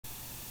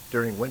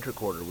During winter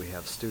quarter, we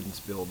have students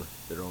build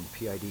their own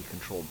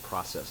PID-controlled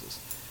processes.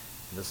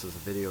 And this is a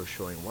video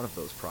showing one of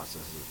those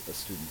processes a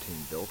student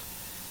team built.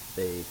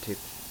 They took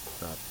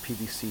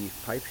PVC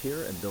pipe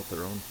here and built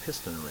their own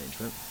piston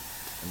arrangement.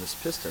 And this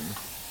piston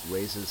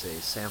raises a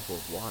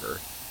sample of water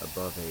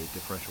above a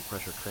differential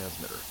pressure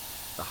transmitter.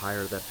 The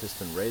higher that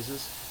piston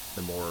raises,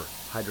 the more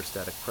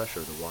hydrostatic pressure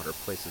the water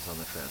places on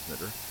the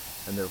transmitter,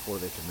 and therefore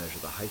they can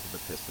measure the height of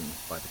the piston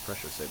by the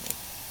pressure signal.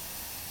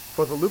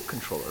 For the loop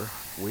controller,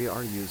 we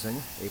are using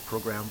a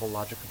programmable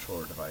logic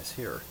controller device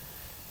here.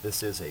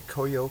 This is a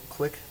Koyo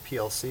Click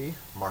PLC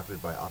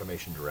marketed by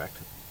Automation Direct.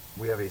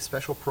 We have a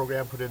special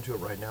program put into it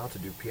right now to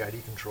do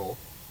PID control.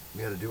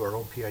 We had to do our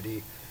own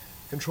PID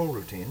control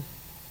routine.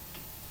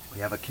 We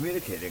have it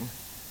communicating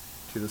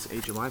to this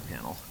HMI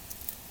panel.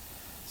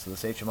 So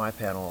this HMI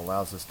panel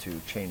allows us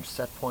to change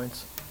set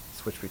points,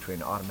 switch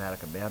between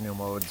automatic and manual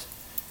modes,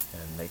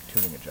 and make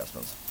tuning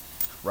adjustments.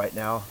 Right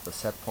now the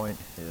set point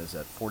is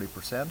at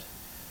 40%,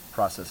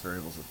 process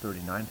variables at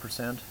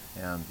 39%,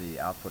 and the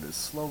output is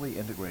slowly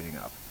integrating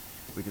up.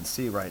 We can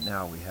see right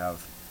now we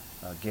have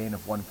a gain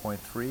of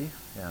 1.3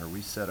 and a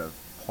reset of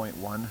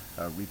 0.1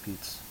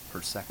 repeats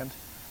per second,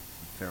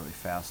 fairly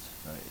fast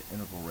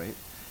interval rate,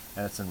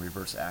 and it's in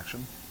reverse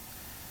action.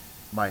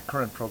 My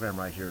current program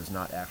right here is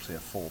not actually a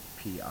full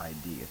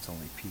PID, it's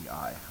only PI.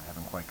 I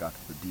haven't quite got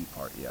to the D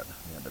part yet.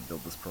 We had to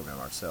build this program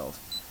ourselves.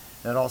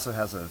 And it also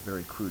has a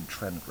very crude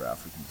trend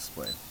graph we can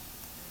display.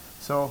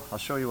 So I'll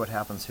show you what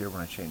happens here when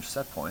I change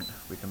set point.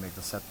 We can make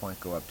the set point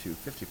go up to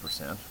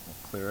 50%. We'll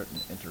clear it and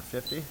enter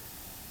 50.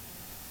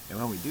 And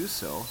when we do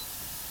so,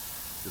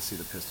 you'll see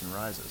the piston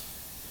rises.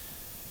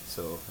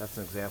 So that's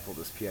an example of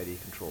this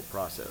PID controlled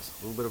process.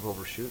 A little bit of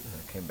overshoot and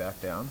it came back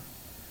down.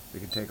 We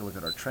can take a look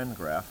at our trend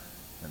graph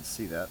and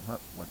see that.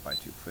 Went by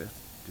too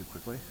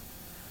quickly.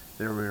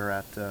 There we are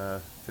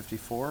at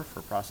 54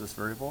 for process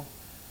variable,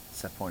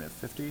 set point at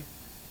 50.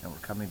 And we're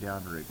coming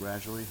down very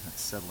gradually and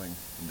settling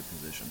into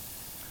position.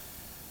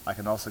 I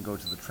can also go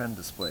to the trend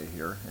display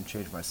here and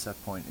change my set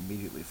point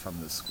immediately from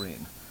this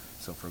screen.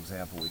 So for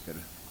example, we could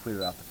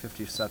clear out the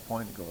 50 set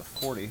point and go with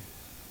 40,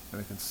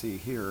 and we can see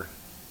here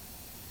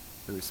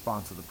the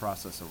response of the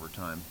process over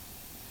time.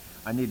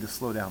 I need to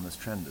slow down this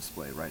trend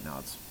display. Right now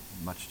it's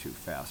much too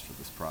fast for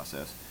this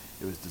process.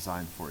 It was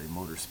designed for a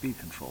motor speed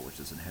control, which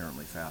is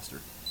inherently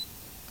faster.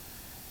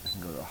 I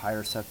can go to a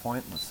higher set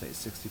point, let's say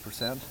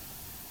 60%.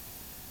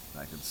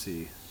 I can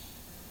see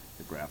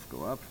the graph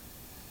go up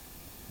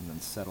and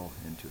then settle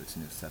into its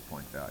new set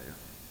point value.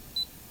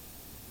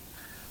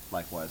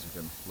 Likewise, we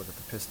can look at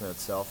the piston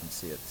itself and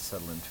see it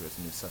settle into its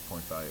new set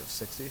point value of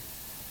 60.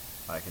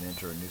 I can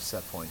enter a new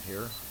set point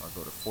here. I'll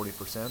go to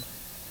 40%, and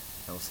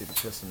we'll see the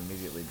piston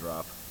immediately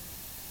drop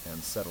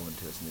and settle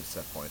into its new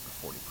set point of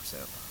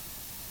 40%.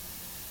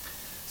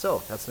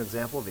 So that's an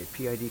example of a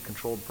PID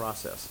controlled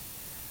process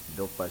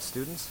built by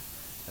students.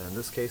 And in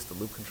this case, the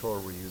loop controller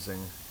we're using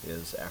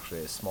is actually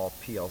a small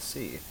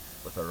PLC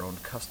with our own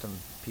custom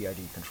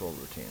PID control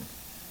routine,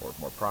 or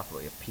more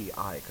properly, a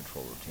PI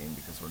control routine,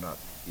 because we're not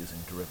using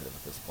derivative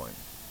at this point.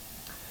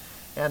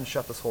 And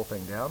shut this whole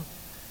thing down.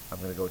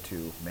 I'm going to go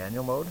to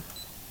manual mode.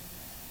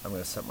 I'm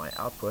going to set my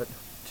output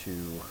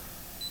to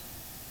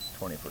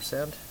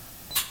 20%.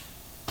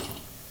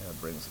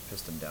 That brings the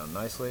piston down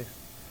nicely.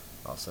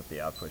 I'll set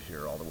the output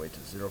here all the way to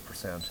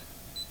 0%.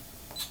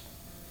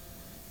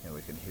 And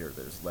we can hear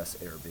there's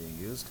less air being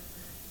used,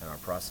 and our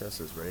process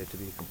is ready to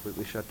be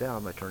completely shut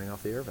down by turning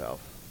off the air valve.